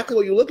that exactly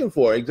what you're looking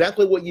for,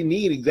 exactly what you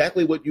need,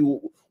 exactly what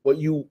you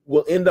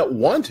will end up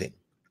wanting.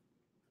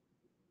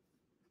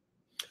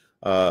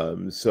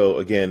 So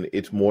again,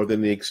 it's more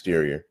than the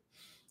exterior.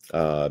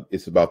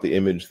 It's about the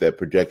image that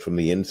projects from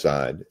the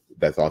inside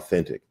that's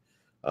authentic.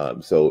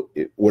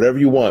 Whatever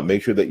you want,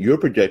 make sure that you're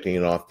projecting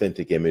an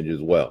authentic image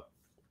as well.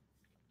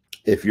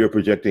 If you're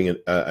projecting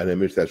an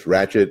image that's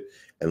ratchet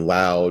and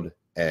loud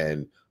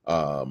and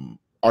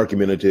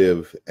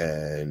argumentative,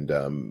 and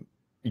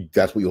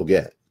that's what you'll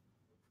get.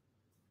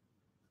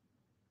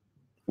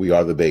 We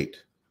are the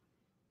bait,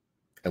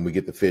 and we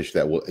get the fish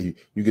that will.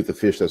 You get the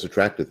fish that's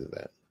attracted to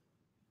that,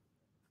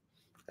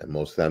 and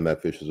most of the time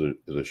that fish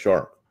is a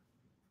shark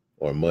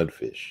or a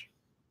mudfish.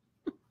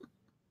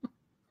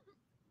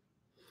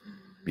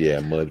 Yeah,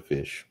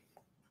 mudfish.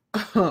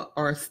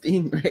 Or a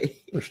stingray.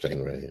 Or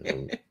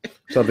stingray.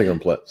 Something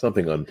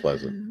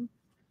unpleasant.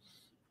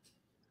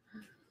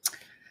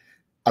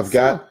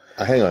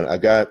 Hang on.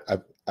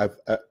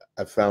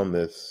 I found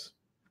this,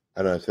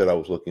 and I said I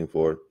was looking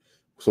for it.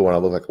 So when I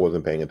looked like I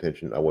wasn't paying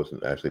attention, I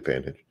wasn't actually paying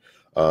attention.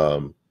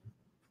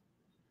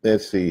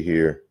 Let's see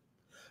here.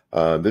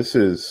 This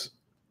is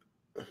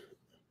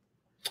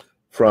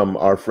from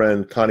our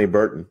friend Connie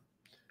Burton.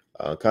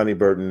 Connie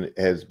Burton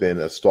has been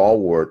a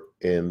stalwart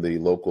in the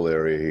local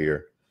area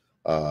here,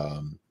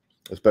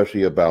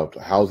 especially about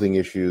housing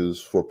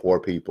issues for poor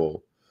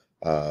people.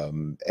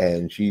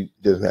 And she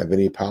doesn't have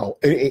any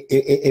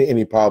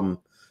problem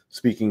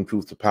speaking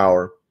truth to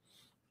power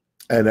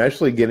and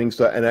actually getting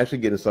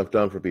stuff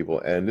done for people.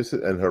 And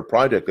her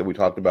project that we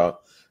talked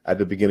about at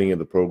the beginning of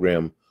the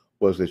program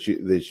was that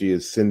she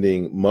is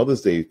sending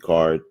Mother's Day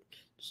cards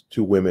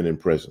to women in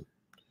prison,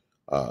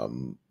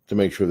 to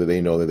make sure that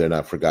they know that they're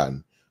not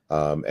forgotten.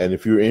 And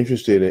if you're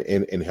interested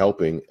in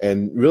helping,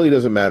 and really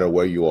doesn't matter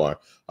where you are,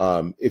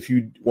 if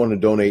you want to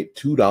donate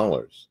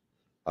 $2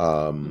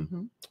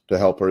 to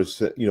help her,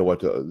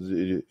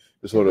 to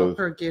sort of help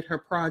her get her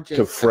project to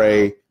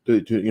defray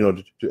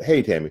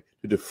hey Tammy,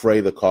 to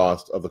defray the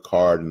cost of the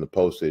card and the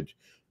postage,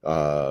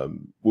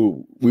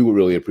 we would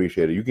really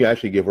appreciate it. You can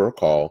actually give her a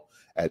call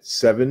at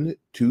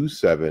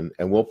 727,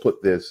 and we'll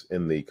put this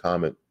in the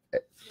comment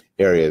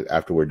area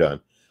after we're done.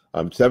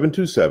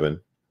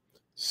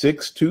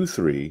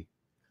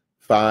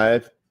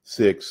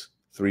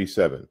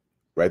 727-623-5637.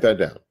 Write that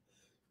down.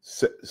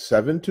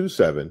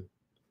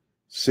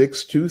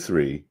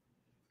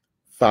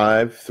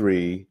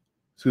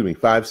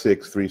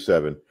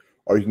 727-623-5637.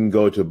 Or you can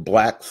go to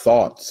Black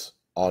Thoughts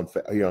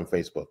here on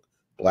Facebook.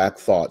 Black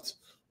Thoughts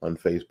on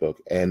Facebook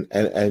and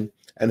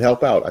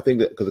help out. I think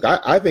that because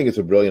I think it's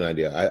a brilliant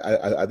idea.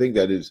 I think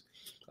that is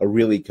a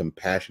really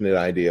compassionate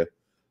idea.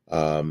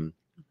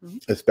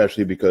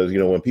 Especially because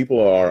when people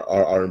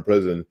are in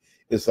prison,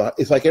 it's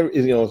like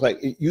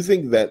you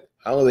think that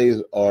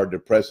holidays are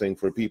depressing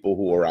for people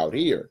who are out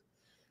here.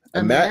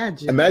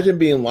 Imagine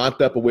being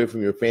locked up away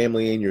from your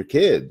family and your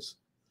kids,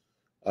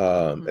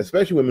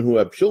 especially women who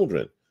have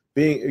children,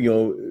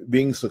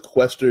 being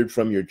sequestered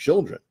from your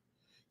children.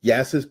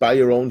 Yes, it's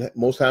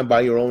most time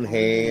by your own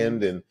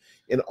hand and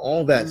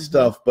all that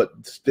stuff, but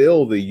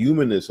still the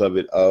humanness of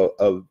it,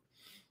 of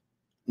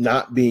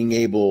not being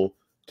able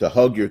to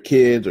hug your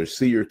kids or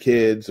see your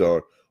kids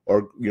or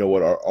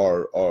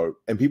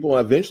and people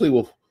eventually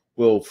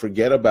will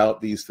forget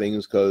about these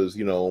things because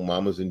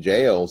mama's in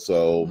jail,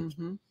 so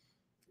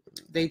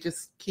they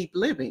just keep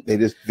living. They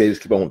just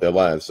keep on with their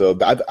lives. So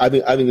I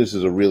think it's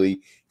a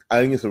really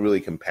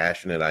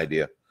compassionate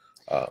idea.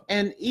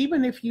 And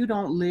even if you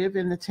don't live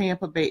in the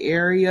Tampa Bay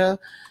area,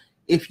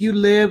 if you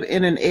live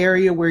in an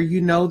area where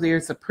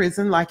there's a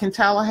prison, like in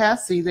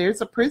Tallahassee,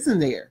 there's a prison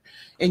there,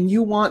 and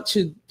you want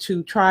to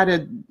try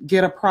to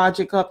get a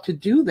project up to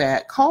do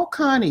that, call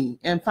Connie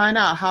and find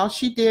out how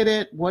she did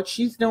it, what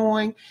she's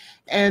doing.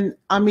 And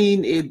I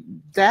mean,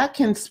 that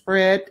can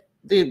spread.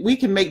 We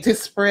can make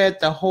this spread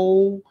the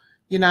whole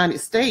United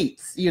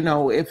States.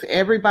 If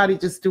everybody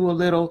just do a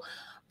little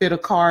bit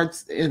of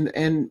cards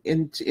in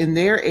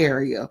their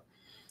area.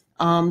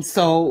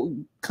 So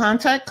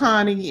contact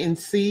Connie and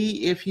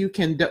see if you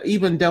can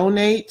even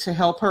donate to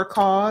help her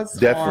cause.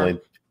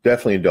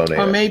 Definitely donate.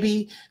 Or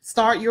maybe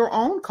start your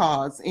own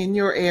cause in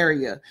your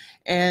area.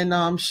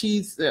 And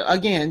she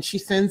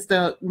sends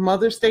the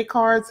Mother's Day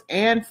cards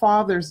and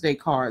Father's Day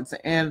cards.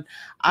 And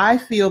I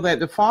feel that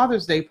the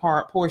Father's Day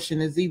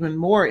portion is even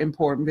more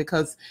important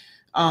because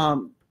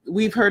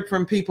we've heard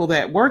from people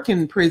that work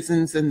in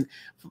prisons, and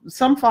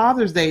some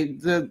Father's Day,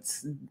 the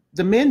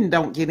men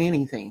don't get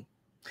anything.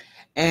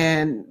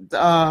 And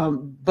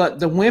but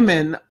the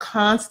women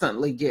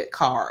constantly get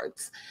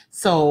cards.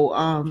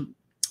 So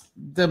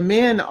the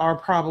men are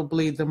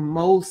probably the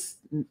most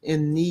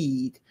in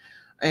need,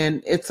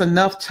 and it's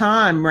enough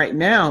time right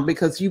now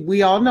because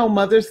we all know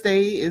Mother's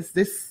Day is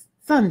this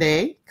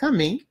Sunday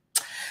coming,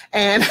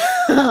 and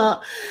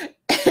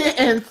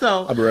and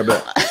so I'll be right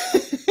back.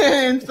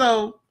 And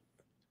so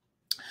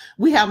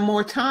we have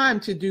more time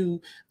to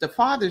do the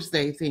Father's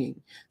Day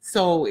thing.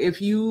 So if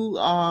you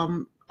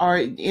are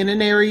in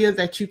an area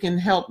that you can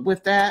help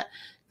with that,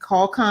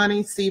 call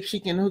Connie, see if she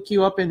can hook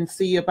you up and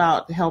see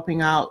about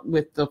helping out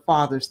with the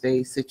Father's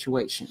Day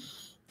situation.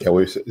 Yeah, I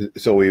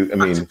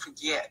mean,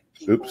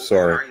 oops,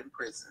 sorry.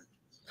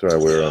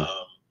 Sorry,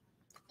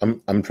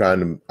 I'm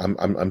trying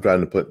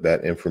to put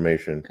that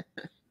information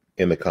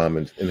in the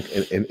comments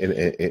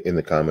in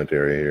the comment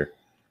area here.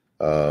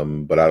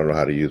 But I don't know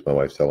how to use my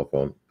wife's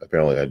telephone.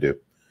 Apparently I do.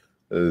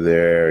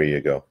 There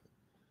you go.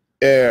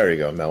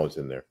 Now it's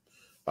in there.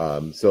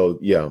 So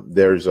yeah,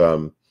 there's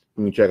you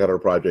can check out our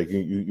project.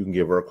 You can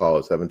give her a call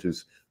at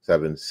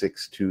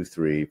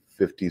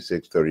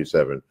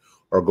 727-623-5637,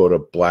 or go to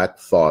Black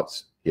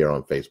Thoughts here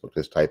on Facebook.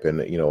 Just type in,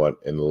 in the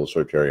little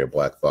search area,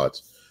 Black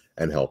Thoughts,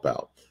 and help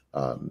out.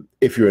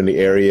 If you're in the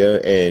area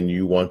and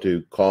you want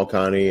to call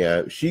Connie,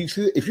 if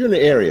you're in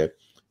the area,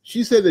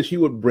 she said that she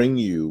would bring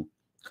you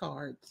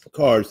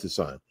cards to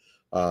sign.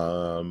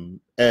 And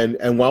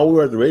while we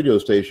were at the radio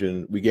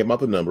station, we gave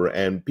up a number,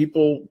 and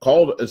people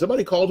called, and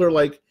somebody called her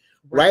like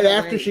right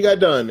after she got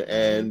done,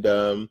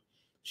 and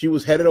she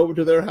was headed over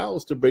to their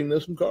house to bring them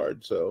some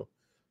cards. So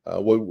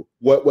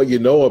what you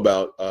know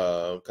about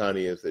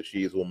Connie is that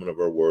she is a woman of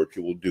her word. She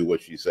will do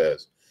what she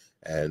says,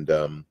 and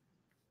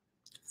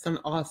it's an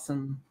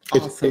awesome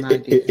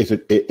idea.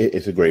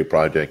 It's a great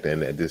project,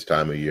 and at this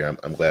time of year,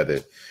 I'm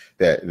glad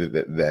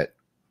that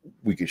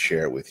we could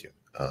share it with you.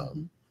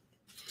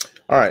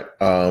 All right,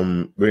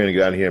 we're gonna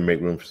get out of here and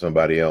make room for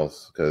somebody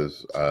else,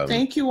 because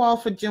thank you all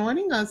for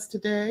joining us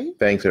today.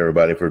 Thanks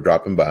everybody for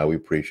dropping by. We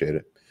appreciate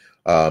it.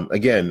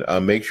 Again,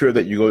 make sure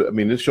that you go.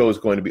 This show is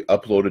going to be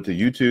uploaded to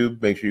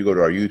YouTube. Make sure you go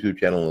to our YouTube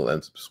channel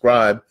and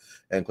subscribe,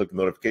 and click the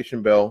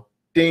notification bell,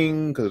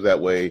 ding, because that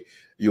way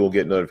you will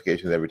get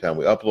notifications every time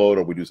we upload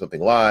or we do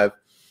something live.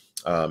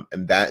 And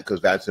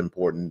because that's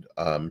important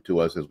to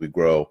us as we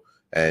grow.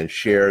 And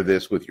share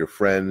this with your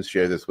friends.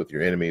 Share this with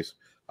your enemies.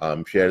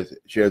 Share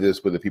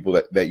this with the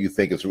people that you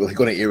think is really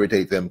going to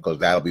irritate them,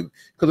 because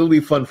it'll be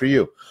fun for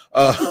you.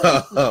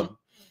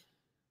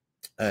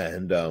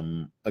 And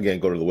again,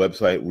 go to the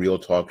website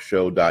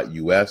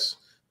realtalkshow.us,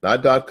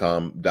 not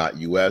 .com,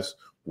 .us.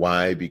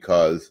 Why?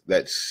 Because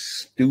that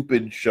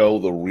stupid show,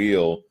 The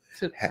Real,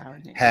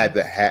 had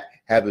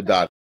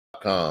the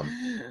 .com.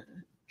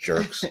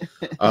 Jerks.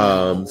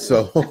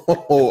 So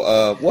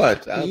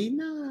what?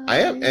 I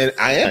am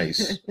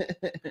nice.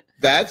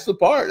 That's the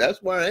part.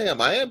 That's where I am.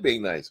 I am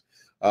being nice.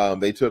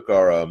 They took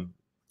the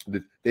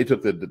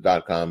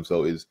 .com,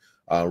 so it's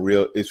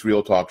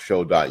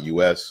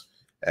realtalkshow.us,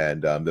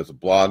 and there's a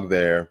blog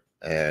there,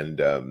 and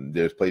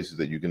there's places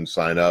that you can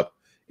sign up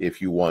if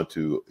you want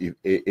to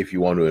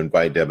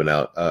invite Deb and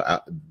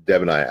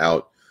I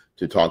out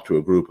to talk to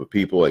a group of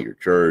people at your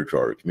church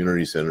or a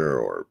community center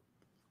or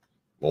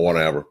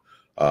whatever.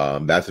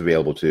 That's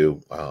available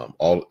too.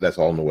 That's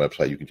all on the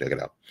website. You can check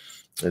it out.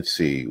 Let's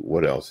see,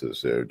 what else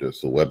is there?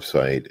 There's the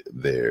website.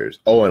 And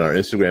our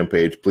Instagram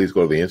page. Please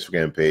go to the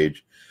Instagram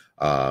page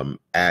and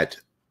I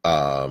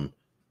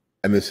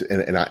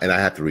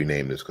have to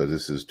rename this because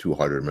this is too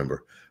hard to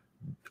remember.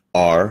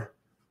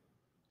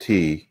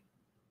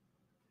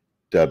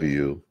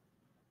 RTWDW.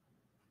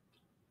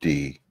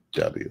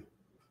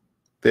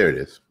 There it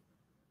is.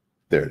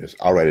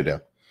 I'll write it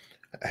down.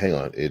 Hang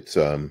on. It's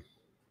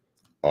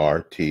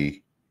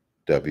RTWD.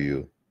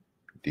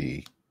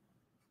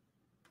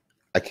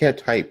 I can't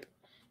type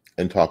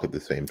and talk at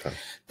the same time.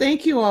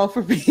 Thank you all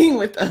for being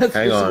with us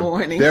this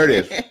morning. There it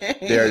is.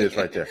 There it is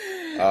right there.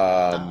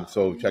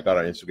 So check out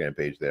our Instagram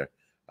page there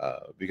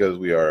because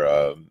we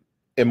are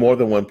in more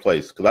than one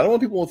place. Because I don't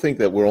want people to think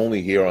that we're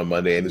only here on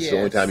Monday and this is the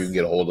only time you can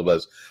get a hold of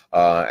us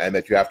and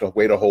that you have to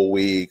wait a whole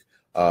week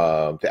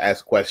to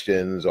ask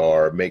questions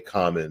or make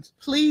comments.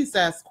 Please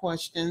ask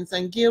questions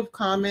and give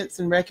comments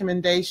and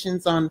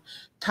recommendations on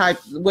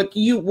what do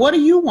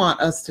you want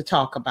us to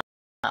talk about?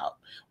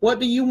 What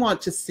do you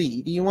want to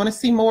see? Do you want to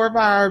see more of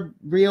our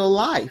real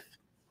life?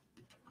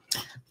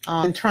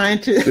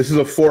 This is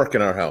a fork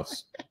in our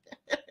house.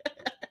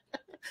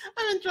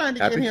 I've been trying to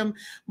get him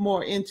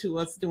more into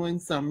us doing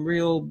some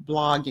real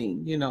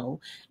blogging,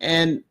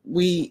 and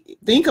we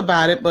think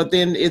about it, but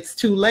then it's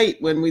too late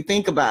when we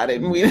think about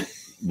it. And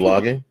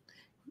Blogging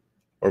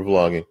or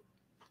vlogging?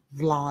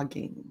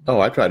 Vlogging.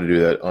 Oh, I tried to do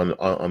that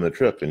on the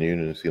trip, and you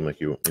didn't seem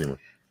like you.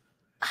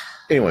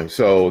 Anyway,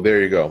 so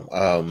there you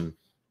go.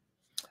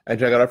 And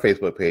check out our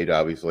Facebook page,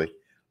 obviously,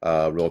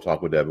 Real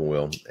Talk with Deb and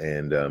Will.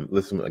 And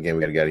listen, again,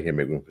 we got to get out of here and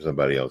make room for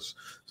somebody else.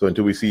 So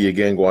until we see you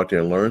again, go out there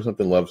and learn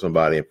something, love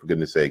somebody, and for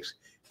goodness sakes,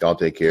 y'all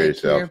take care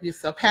of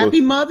yourself. Happy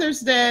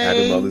Mother's Day.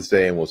 Happy Mother's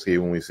Day, and we'll see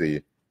you when we see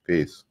you.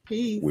 Peace.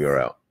 Peace. We are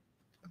out.